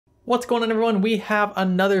What's going on, everyone? We have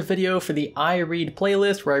another video for the I Read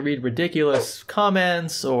playlist where I read ridiculous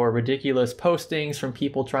comments or ridiculous postings from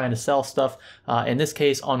people trying to sell stuff, in this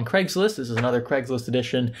case on Craigslist. This is another Craigslist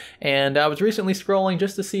edition, and I was recently scrolling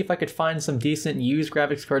just to see if I could find some decent used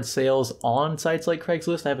graphics card sales on sites like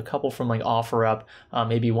Craigslist. I have a couple from like OfferUp,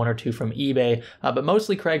 maybe one or two from eBay, but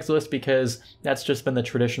mostly Craigslist because that's just been the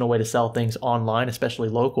traditional way to sell things online, especially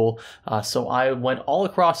local. So I went all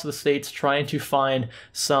across the states trying to find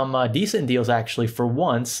some decent deals actually for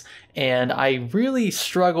once, and I really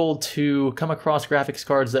struggled to come across graphics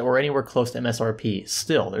cards that were anywhere close to MSRP.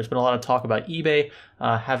 Still, there's been a lot of talk about eBay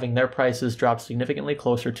having their prices drop significantly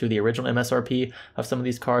closer to the original MSRP of some of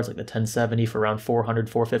these cards, like the 1070 for around $400,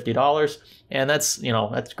 $450, and that's, you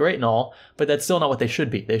know, that's great and all, but that's still not what they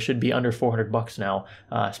should be. They should be under $400 now,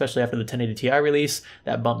 especially after the 1080 Ti release.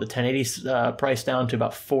 That bumped the 1080 price down to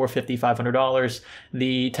about $450, $500.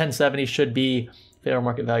 The 1070 should be fair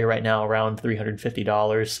market value right now around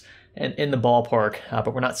 $350 and in the ballpark,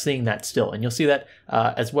 but we're not seeing that still. And you'll see that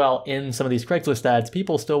as well in some of these Craigslist ads.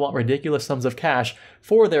 People still want ridiculous sums of cash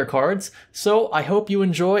for their cards. So I hope you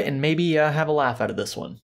enjoy and maybe have a laugh out of this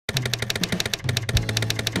one.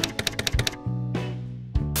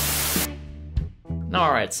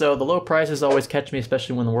 Alright, so the low prices always catch me,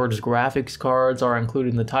 especially when the words graphics cards are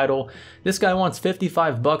included in the title. This guy wants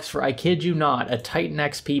 $55 for, I kid you not, a Titan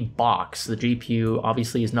XP box. The GPU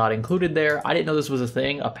obviously is not included there. I didn't know this was a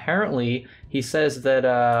thing. Apparently, he says that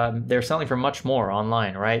they're selling for much more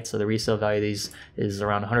online, right? So the resale value of these is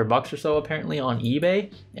around $100 or so apparently on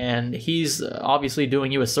eBay. And he's obviously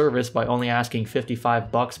doing you a service by only asking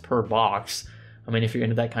 $55 per box. I mean, if you're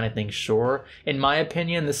into that kind of thing, sure. In my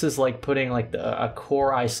opinion, this is like putting like a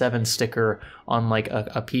Core i7 sticker on like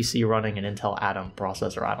a PC running an Intel Atom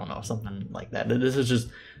processor. I don't know, something like that. This is just,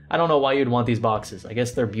 I don't know why you'd want these boxes. I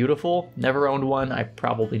guess they're beautiful. Never owned one. I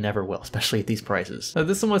probably never will, especially at these prices. Now,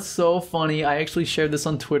 this one was so funny. I actually shared this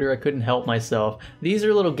on Twitter. I couldn't help myself. These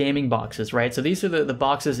are little gaming boxes, right? So these are the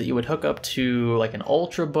boxes that you would hook up to like an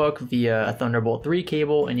Ultrabook via a Thunderbolt 3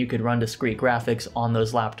 cable, and you could run discrete graphics on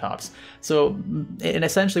those laptops. So, and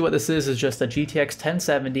essentially what this is just a GTX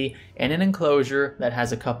 1070 and an enclosure that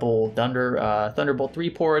has a couple Thunderbolt 3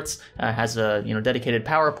 ports, has a dedicated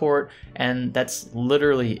power port, and that's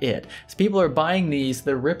literally it. So people are buying these,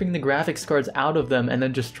 they're ripping the graphics cards out of them and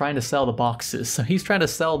then just trying to sell the boxes. So he's trying to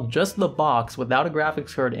sell just the box without a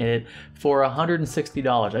graphics card in it for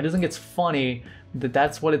 $160. I just think it's funny that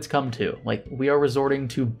that's what it's come to. Like, we are resorting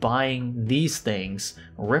to buying these things,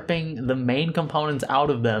 ripping the main components out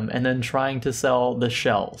of them, and then trying to sell the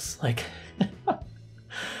shells. Like,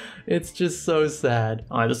 it's just so sad.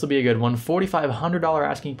 All right, this will be a good one. $4,500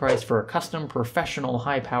 asking price for a custom professional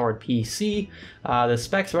high-powered PC. The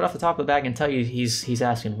specs right off the top of the bag can tell you he's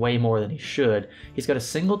asking way more than he should. He's got a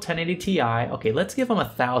single 1080 Ti. Okay, let's give him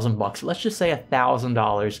 $1,000. Let's just say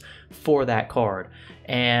 $1,000 for that card.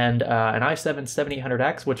 And an i7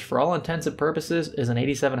 7800X, which for all intents and purposes is an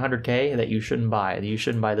 8700K that you shouldn't buy. You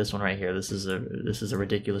shouldn't buy this one right here. This is a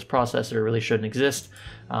ridiculous processor. It really shouldn't exist.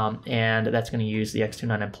 And that's going to use the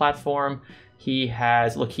X299 platform. He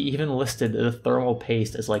has, look, he even listed the thermal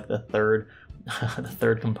paste as like the third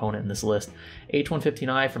component in this list.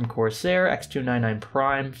 H115i from Corsair, X299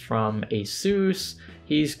 Prime from Asus.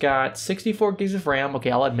 He's got 64 gigs of RAM.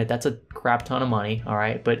 Okay, I'll admit that's a crap ton of money, all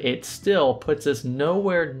right, but it still puts us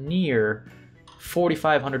nowhere near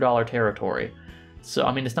 $4,500 territory. So,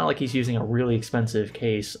 I mean, it's not like he's using a really expensive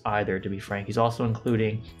case either, to be frank. He's also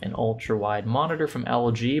including an ultra-wide monitor from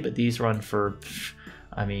LG, but these run for,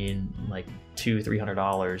 I mean, like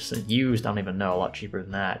 $200-$300 used. I don't even know, a lot cheaper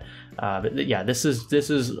than that. But yeah, this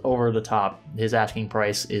is over the top. His asking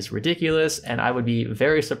price is ridiculous, and I would be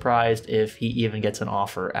very surprised if he even gets an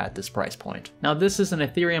offer at this price point. Now, this is an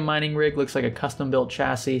Ethereum mining rig. Looks like a custom-built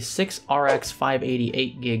chassis, 6 RX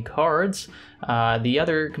 588 gig cards. The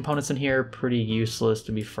other components in here are pretty useless,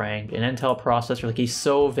 to be frank. An Intel processor, like, he's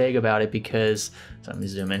so vague about it because, so let me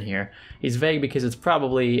zoom in here. He's vague because it's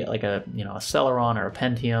probably like a Celeron or a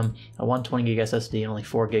Pentium, a 120 gig SSD and only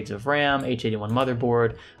 4 gigs of RAM, H81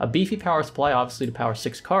 motherboard, a beefy power supply, obviously to power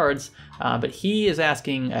 6 cards, but he is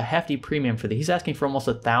asking a hefty premium for these. He's asking for almost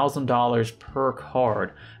 $1,000 per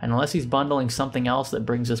card, and unless he's bundling something else that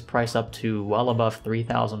brings this price up to well above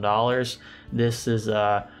 $3,000, this is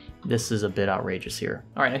a bit outrageous here.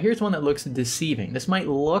 All right, now here's one that looks deceiving. This might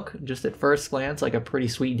look, just at first glance, like a pretty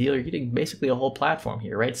sweet deal. You're getting basically a whole platform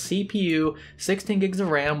here, right? CPU, 16 gigs of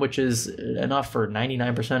RAM, which is enough for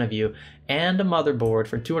 99% of you, and a motherboard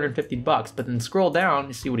for $250. But then scroll down,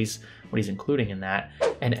 you see what what he's including in that.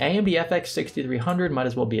 An AMD FX 6300 might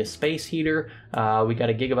as well be a space heater. We got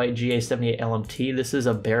a Gigabyte GA78 LMT. This is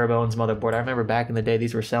a bare bones motherboard. I remember back in the day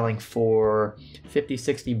these were selling for 50,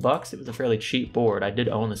 60 bucks. It was a fairly cheap board. I did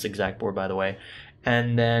own this exact board, by the way.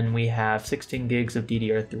 And then we have 16 gigs of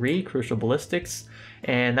DDR3, Crucial Ballistics,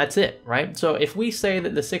 and that's it, right? So if we say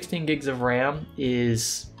that the 16 gigs of RAM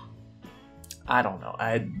is, I don't know,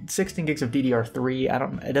 16 gigs of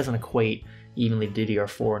DDR3, it doesn't equate evenly to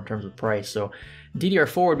DDR4 in terms of price. So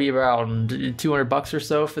DDR4 would be around 200 bucks or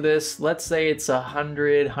so for this. Let's say it's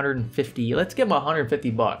 100, 150. Let's give them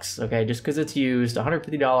 150 bucks, okay? Just because it's used,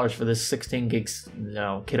 $150 for this 16 gigs,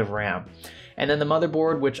 kit of RAM. And then the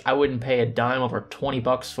motherboard, which I wouldn't pay a dime over 20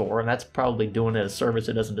 bucks for, and that's probably doing it a service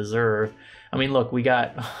it doesn't deserve. I mean, look, we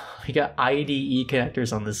got IDE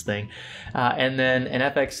connectors on this thing, and then an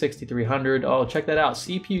FX 6300. Oh, check that out,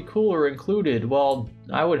 CPU cooler included. Well,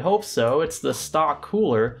 I would hope so. It's the stock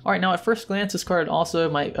cooler. All right, now at first glance, this card also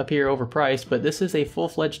might appear overpriced, but this is a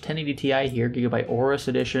full-fledged 1080 Ti here, Gigabyte Aorus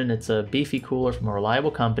edition. It's a beefy cooler from a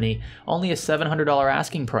reliable company. Only a $700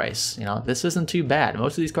 asking price. This isn't too bad.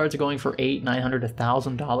 Most of these cards are going for $800, $900,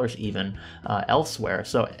 $1,000 even elsewhere.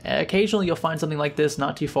 So occasionally you'll find something like this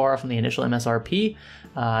not too far from the initial MSRP,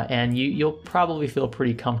 and you'll probably feel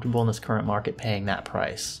pretty comfortable in this current market paying that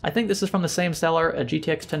price. I think this is from the same seller, a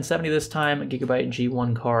GTX 1070 this time, a Gigabyte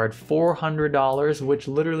G1 card, $400, which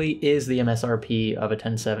literally is the MSRP of a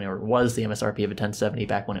 1070, or was the MSRP of a 1070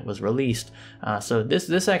 back when it was released. So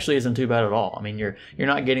this actually isn't too bad at all. I mean, you're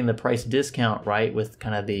not getting the price discount, right, with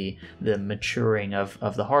kind of the maturing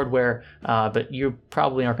of the hardware, but you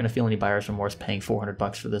probably aren't going to feel any buyer's remorse paying 400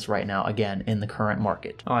 bucks for this right now, again, in the current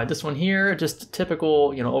market. All right, this one here, just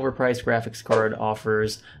typical, overpriced graphics card,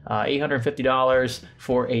 offers $850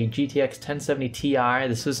 for a GTX 1070 Ti.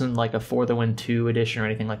 This isn't like a For the Win 2 edition or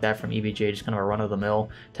anything like that from EVGA, just kind of a run-of-the-mill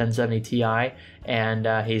 1070 Ti.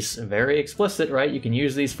 And he's very explicit, right? You can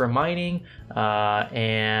use these for mining,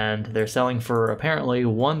 and they're selling for apparently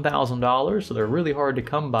 $1,000, so they're really hard to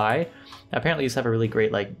come by. Apparently these have a really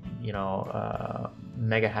great,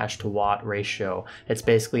 mega hash to watt ratio. It's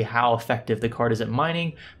basically how effective the card is at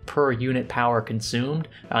mining per unit power consumed.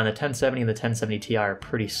 And the 1070 and the 1070 Ti are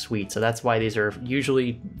pretty sweet, so that's why these are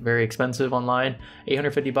usually very expensive online.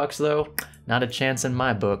 850 bucks though, not a chance in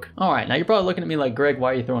my book. All right, now you're probably looking at me like, Greg,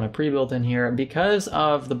 why are you throwing a pre-built in here? Because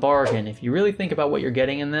of the bargain. If you really think about what you're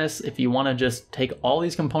getting in this, if you want to just take all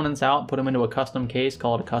these components out, put them into a custom case,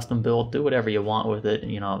 call it a custom build, do whatever you want with it.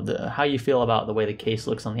 How you feel about the way the case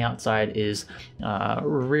looks on the outside is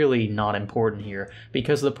really not important here,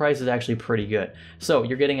 because the price is actually pretty good. So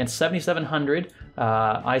you're getting a 7700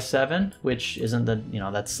 i7, which isn't the,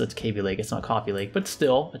 that's Kaby Lake, it's not Coffee Lake, but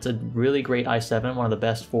still, it's a really great i7, one of the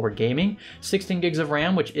best for gaming. 16 gigs of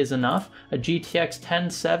RAM, which is enough, a GTX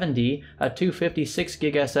 1070, a 256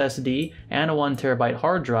 gig SSD, and a 1 terabyte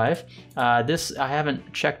hard drive. This, I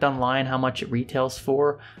haven't checked online how much it retails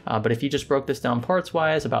for, but if you just broke this down parts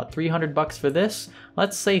wise, about 300 bucks for this.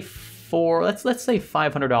 Let's say let's say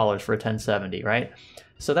 $500 for a 1070, right?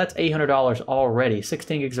 So that's $800 already.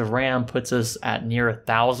 16 gigs of RAM puts us at near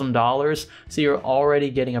 $1,000. So you're already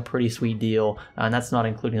getting a pretty sweet deal, and that's not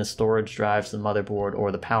including the storage drives, the motherboard,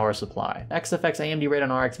 or the power supply. XFX AMD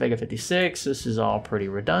Radeon RX Vega 56, this is all pretty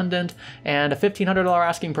redundant, and a $1,500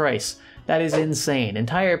 asking price. That is insane.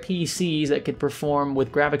 Entire PCs that could perform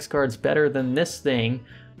with graphics cards better than this thing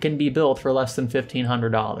can be built for less than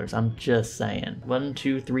 $1,500. I'm just saying. 1,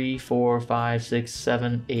 2, 3, 4, 5, 6,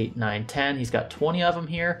 7, 8, 9, 10. He's got 20 of them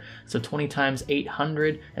here. So 20 times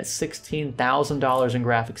 800, that's $16,000 in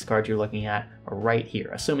graphics cards you're looking at right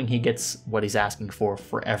here, assuming he gets what he's asking for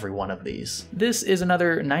every one of these. This is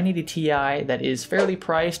another 980 Ti that is fairly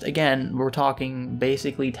priced. Again, we're talking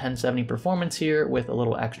basically 1070 performance here with a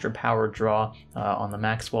little extra power draw on the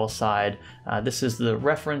Maxwell side. This is the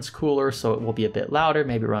reference cooler, so it will be a bit louder,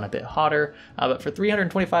 maybe run a bit hotter. But for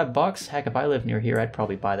 325 bucks, heck, if I lived near here, I'd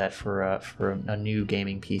probably buy that for a new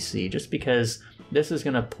gaming PC, just because this is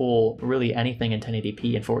going to pull really anything in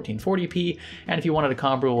 1080p and 1440p, and if you wanted a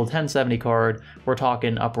comparable 1070 card, we're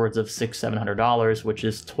talking upwards of $600-700, which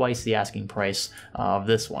is twice the asking price of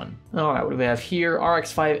this one. All right, what do we have here?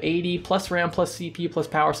 RX 580 plus RAM plus CPU plus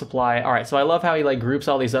power supply. All right, so I love how he groups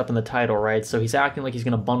all these up in the title, right? So he's acting like he's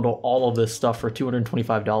going to bundle all of this stuff for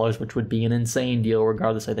 $225, which would be an insane deal,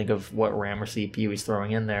 regardless, I think, of what RAM or CPU he's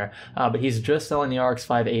throwing in there. But he's just selling the RX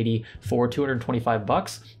 580 for 225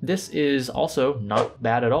 bucks. This is also not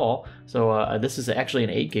bad at all. So this is actually an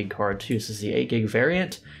 8 gig card too. So this is the 8 gig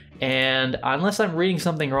variant, And unless I'm reading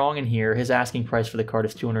something wrong in here, his asking price for the card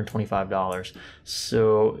is $225.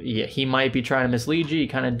 So yeah, he might be trying to mislead you. He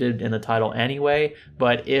kind of did in the title anyway.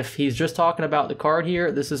 But if he's just talking about the card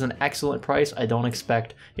here, this is an excellent price. I don't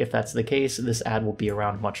expect, if that's the case, this ad will be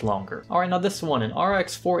around much longer. All right, now this one, an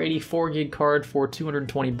RX 484 gig card for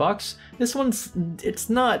 $220. This one's, it's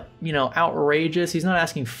not, you know, outrageous. He's not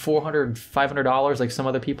asking $400, $500 like some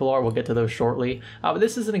other people are. We'll get to those shortly. But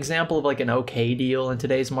this is an example of like an okay deal in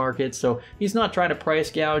today's market. So he's not trying to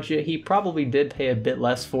price gouge you. He probably did pay a bit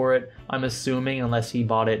less for it, I'm assuming, unless he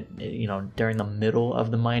bought it, you know, during the middle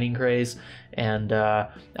of the mining craze. And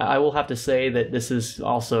I will have to say that this is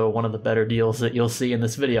also one of the better deals that you'll see in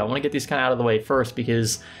this video. I want to get these kind of out of the way first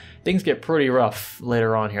because things get pretty rough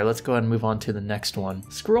later on here. Let's go ahead and move on to the next one.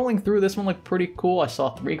 Scrolling through, this one looked pretty cool. I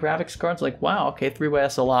saw 3 graphics cards, like, wow, okay, 3-way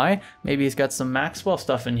SLI. Maybe he's got some Maxwell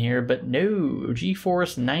stuff in here, but no,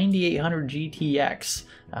 GeForce 9800 GTX.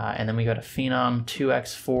 And then we got a Phenom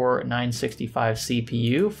 2X4 965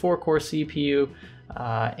 CPU, 4-core CPU,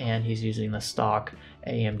 and he's using the stock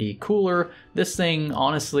AMD cooler. This thing,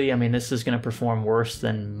 honestly, I mean, this is going to perform worse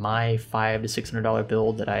than my $500 to $600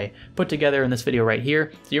 build that I put together in this video right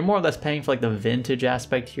here. So you're more or less paying for like the vintage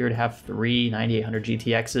aspect here to have 3 9800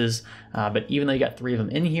 GTXs. But even though you got 3 of them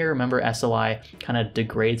in here, remember SLI kind of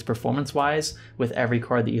degrades performance-wise with every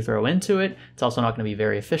card that you throw into it. It's also not going to be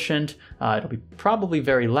very efficient. It'll be probably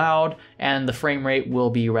very loud, and the frame rate will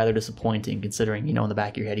be rather disappointing considering, you know, in the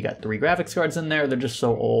back of your head you got 3 graphics cards in there. They're just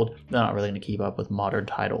so old, they're not really going to keep up with modern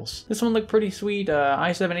titles. This one looked pretty sweet.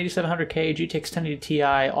 i7 8700K, GTX 1080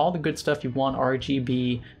 Ti, all the good stuff you want,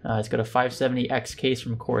 RGB. It's got a 570X case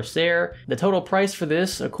from Corsair. The total price for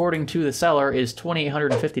this, according to the seller, is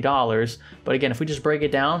 $2,850. But again, if we just break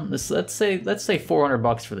it down, let's say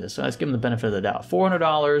 $400 for this. So let's give them the benefit of the doubt.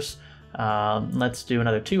 $400. Let's do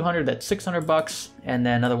another 200. That's $600, and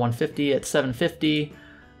then another 150 at $750,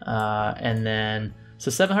 and then so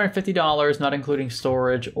 $750, not including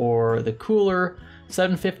storage or the cooler.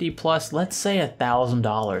 $750 plus, let's say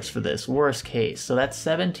 $1,000 for this, worst case. So that's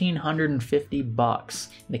 $1,750.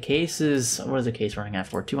 The case is, what is the case running at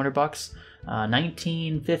for? $200?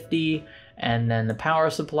 $1,950, and then the power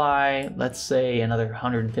supply, let's say another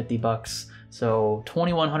 $150. So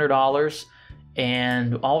 $2,100,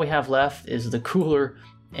 and all we have left is the cooler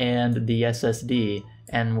and the SSD.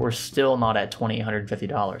 And we're still not at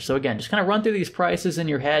 $2,850. So again, just kind of run through these prices in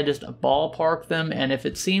your head, just ballpark them, and if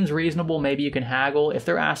it seems reasonable, maybe you can haggle. If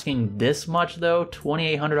they're asking this much though,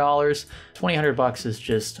 $2,800, $2,800 is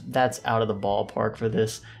just, that's out of the ballpark for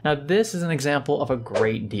this. Now this is an example of a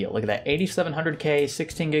great deal. Look at that, 8700K,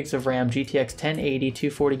 16 gigs of RAM, GTX 1080,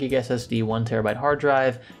 240 gig SSD, 1 terabyte hard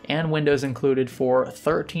drive, and Windows included for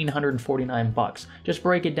 $1,349. Just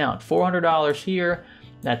break it down, $400 here,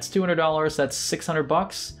 that's $200, that's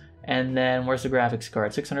 $600, and then where's the graphics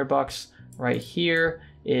card? $600 right here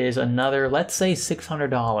is another, let's say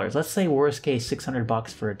 $600. Let's say worst case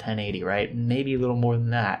 $600 for a 1080, right? Maybe a little more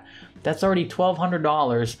than that. That's already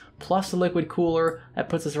 $1,200 plus the liquid cooler. That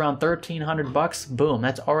puts us around $1,300. Boom,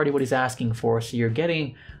 that's already what he's asking for. So you're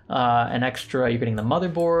getting an extra, you're getting the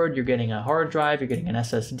motherboard, you're getting a hard drive, you're getting an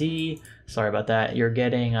SSD, sorry about that, you're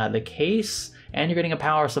getting the case, and you're getting a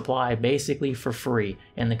power supply basically for free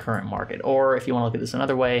in the current market. Or if you want to look at this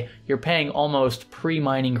another way, you're paying almost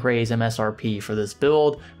pre-mining craze MSRP for this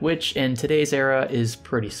build, which in today's era is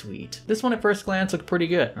pretty sweet. This one at first glance looked pretty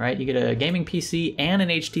good, right? You get a gaming PC and an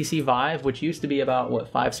HTC Vive, which used to be about,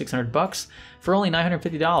 what, $500-600 for only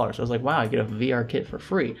 $950. I was like, wow, I get a VR kit for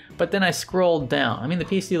free. But then I scrolled down. I mean, the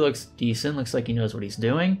PC looks decent, looks like he knows what he's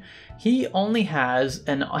doing. He only has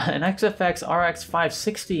an XFX RX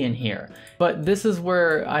 560 in here, but this is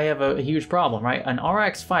where I have a huge problem, right? An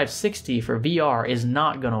RX 560 for VR is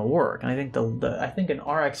not gonna work, and I think I think an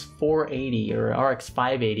RX 480 or RX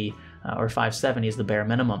 580 or 570 is the bare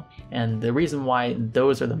minimum. And the reason why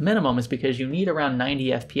those are the minimum is because you need around 90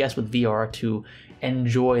 FPS with VR to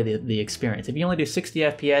enjoy the experience. If you only do 60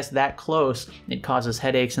 FPS that close, it causes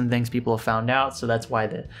headaches and things people have found out, so that's why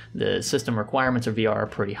the system requirements of VR are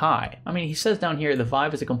pretty high. I mean, he says down here the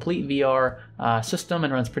Vive is a complete VR system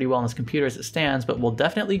and runs pretty well on this computer as it stands, but will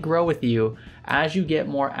definitely grow with you as you get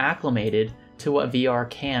more acclimated to what VR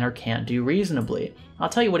can or can't do reasonably. I'll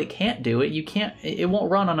tell you what it can't do. It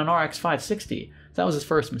won't run on an RX 560. That was his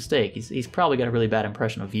first mistake. He's probably got a really bad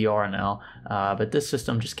impression of VR now, but this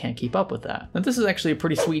system just can't keep up with that. Now this is actually a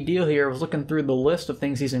pretty sweet deal here. I was looking through the list of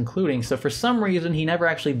things he's including. So for some reason, he never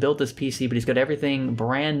actually built this PC, but he's got everything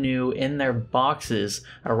brand new in their boxes.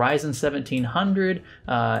 A Ryzen 1700,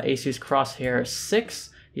 Asus Crosshair 6,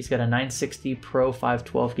 he's got a 960 Pro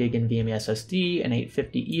 512 gig NVMe SSD, an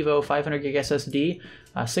 850 Evo 500 gig SSD,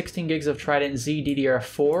 16 gigs of Trident Z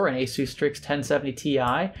DDR4, an Asus Strix 1070 Ti,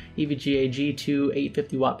 EVGA G2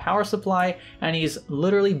 850 watt power supply, and he's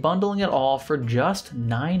literally bundling it all for just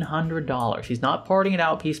 $900. He's not parting it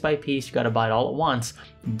out piece by piece, you gotta buy it all at once,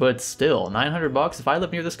 but still, 900 bucks. If I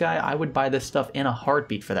lived near this guy, I would buy this stuff in a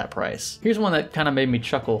heartbeat for that price. Here's one that kind of made me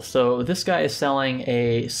chuckle. So this guy is selling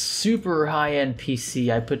a super high-end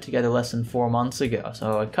PC I put together less than 4 months ago.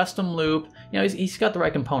 So a custom loop, you know, he's got the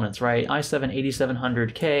right components, right?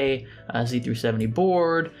 i7-8700K, Z370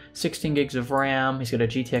 board, 16 gigs of RAM. He's got a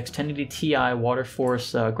GTX 1080 Ti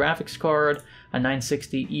Waterforce graphics card, a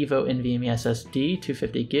 960 EVO NVMe SSD,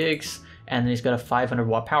 250 gigs, and then he's got a 500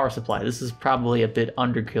 watt power supply. This is probably a bit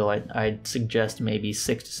underkill. I'd suggest maybe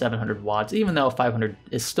 600 to 700 watts, even though 500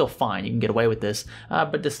 is still fine. You can get away with this,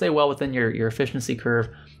 but to stay well within your efficiency curve,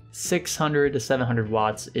 600 to 700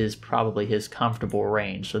 watts is probably his comfortable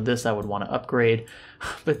range. So this I would want to upgrade.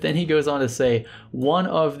 But then he goes on to say, one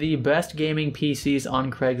of the best gaming PCs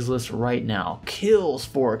on Craigslist right now. Kills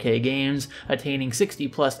 4K games, attaining 60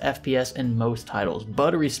 plus FPS in most titles.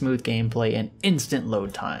 Buttery smooth gameplay and instant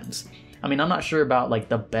load times. I mean, I'm not sure about like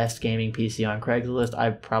the best gaming PC on Craigslist.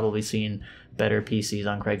 I've probably seen better PCs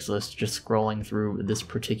on Craigslist just scrolling through this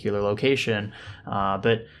particular location.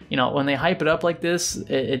 But, you know, when they hype it up like this,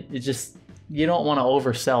 it just, you don't want to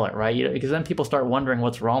oversell it, right? Because then people start wondering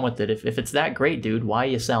what's wrong with it. If it's that great, dude, why are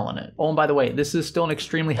you selling it? Oh, and by the way, this is still an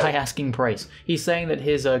extremely high asking price. He's saying that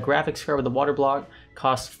his graphics card with the water block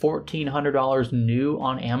costs $1,400 new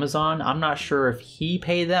on Amazon. I'm not sure if he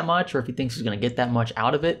paid that much or if he thinks he's going to get that much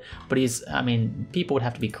out of it, but I mean, people would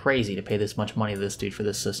have to be crazy to pay this much money to this dude for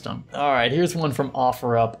this system. All right, here's one from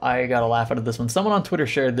OfferUp. I got to laugh out of this one. Someone on Twitter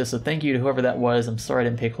shared this, so thank you to whoever that was. I'm sorry I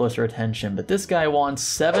didn't pay closer attention, but this guy wants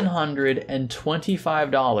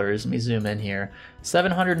 $725. Let me zoom in here.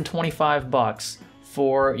 725 bucks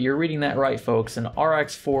for, you're reading that right, folks, an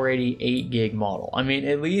RX 480 8 gig model. I mean,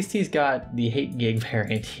 at least he's got the 8 gig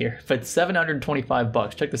variant here, but 725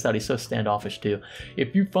 bucks. Check this out, he's so standoffish too.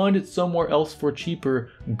 If you find it somewhere else for cheaper,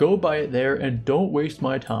 go buy it there and don't waste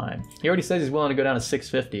my time. He already says he's willing to go down to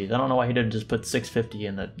 650. I don't know why he didn't just put 650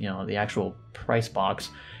 in the, you know, the actual price box.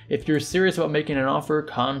 If you're serious about making an offer,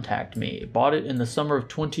 contact me. Bought it in the summer of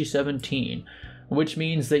 2017. Which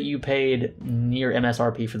means that you paid near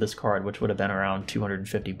MSRP for this card, which would have been around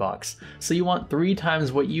 250 bucks. So you want 3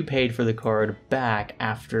 times what you paid for the card back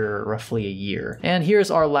after roughly a year. And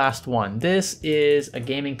here's our last one. This is a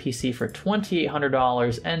gaming PC for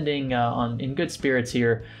 $2,800, ending in good spirits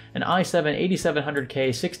here. An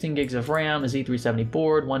i7-8700K, 16 gigs of RAM, a Z370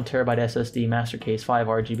 board, 1TB SSD, master case, 5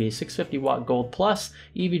 RGB, 650 watt gold plus,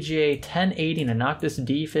 EVGA 1080 and a Noctis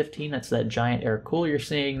D15, that's that giant air cooler you're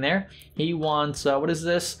seeing there. He wants, what is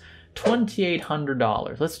this?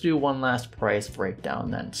 $2,800. Let's do one last price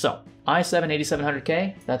breakdown then. So,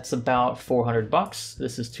 i7-8700K, that's about 400 bucks.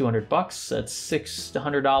 This is 200 bucks. That's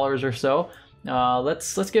 $600 or so.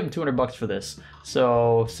 Let's give him 200 bucks for this.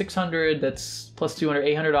 So 600, that's plus 200,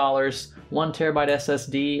 $800. 1TB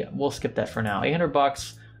SSD. We'll skip that for now. 800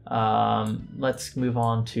 bucks. Let's move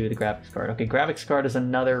on to the graphics card. Okay, graphics card is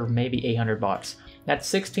another maybe 800 bucks.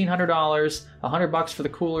 That's $1,600. 100 bucks for the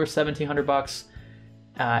cooler. 1,700 bucks.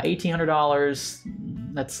 $1,800.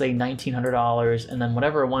 Let's say $1,900, and then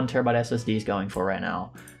whatever a 1TB SSD is going for right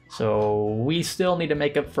now. So we still need to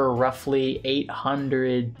make up for roughly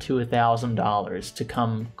 $800 to $1,000 to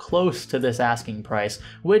come close to this asking price,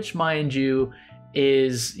 which, mind you,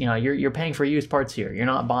 is, you know, you're paying for used parts here. You're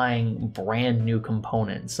not buying brand new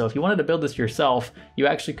components. So if you wanted to build this yourself, you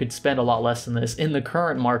actually could spend a lot less than this in the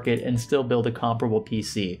current market and still build a comparable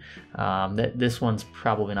PC. This one's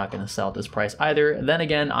probably not going to sell at this price either. Then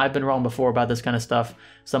again, I've been wrong before about this kind of stuff.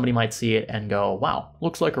 Somebody might see it and go, wow,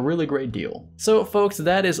 looks like a really great deal. So folks,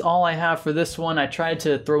 that is all I have for this one. I tried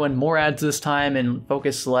to throw in more ads this time and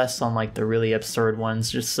focus less on like the really absurd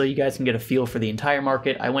ones, just so you guys can get a feel for the entire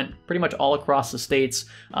market. I went pretty much all across the states.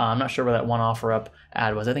 I'm not sure where that one OfferUp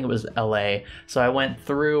ad was. I think it was LA. So I went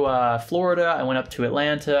through Florida, I went up to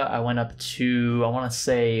Atlanta, I went up to, I want to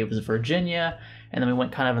say it was Virginia, and then we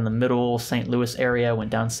went kind of in the middle St. Louis area, went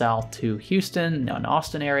down south to Houston and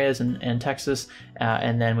Austin areas and Texas,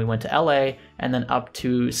 and then we went to LA and then up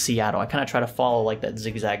to Seattle. I kind of try to follow like that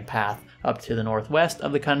zigzag path up to the northwest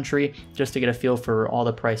of the country just to get a feel for all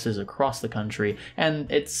the prices across the country,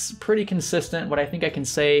 and it's pretty consistent. What I think I can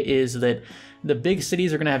say is that The big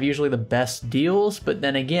cities are going to have usually the best deals, but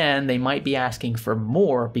then again, they might be asking for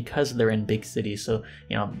more because they're in big cities. So,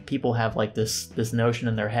 you know, people have like this notion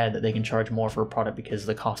in their head that they can charge more for a product because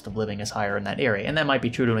the cost of living is higher in that area. And that might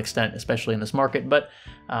be true to an extent, especially in this market. But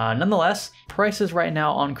nonetheless, prices right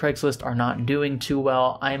now on Craigslist are not doing too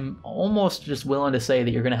well. I'm almost just willing to say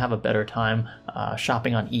that you're going to have a better time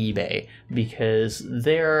shopping on eBay, because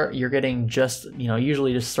there you're getting just, you know,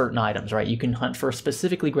 usually just certain items, right? You can hunt for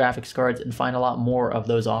specifically graphics cards and find a lot more of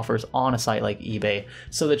those offers on a site like eBay.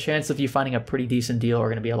 So the chance of you finding a pretty decent deal are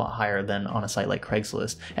going to be a lot higher than on a site like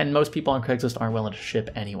Craigslist. And most people on Craigslist aren't willing to ship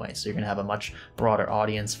anyway, so you're going to have a much broader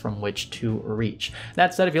audience from which to reach.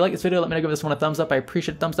 That said, if you like this video, let me know, give this one a thumbs up. I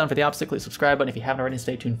appreciate it. Thumbs down for the opposite. Click the subscribe button if you haven't already.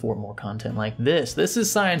 Stay tuned for more content like this. This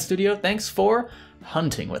is Science Studio. Thanks for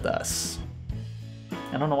hunting with us.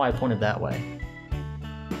 I don't know why I pointed that way.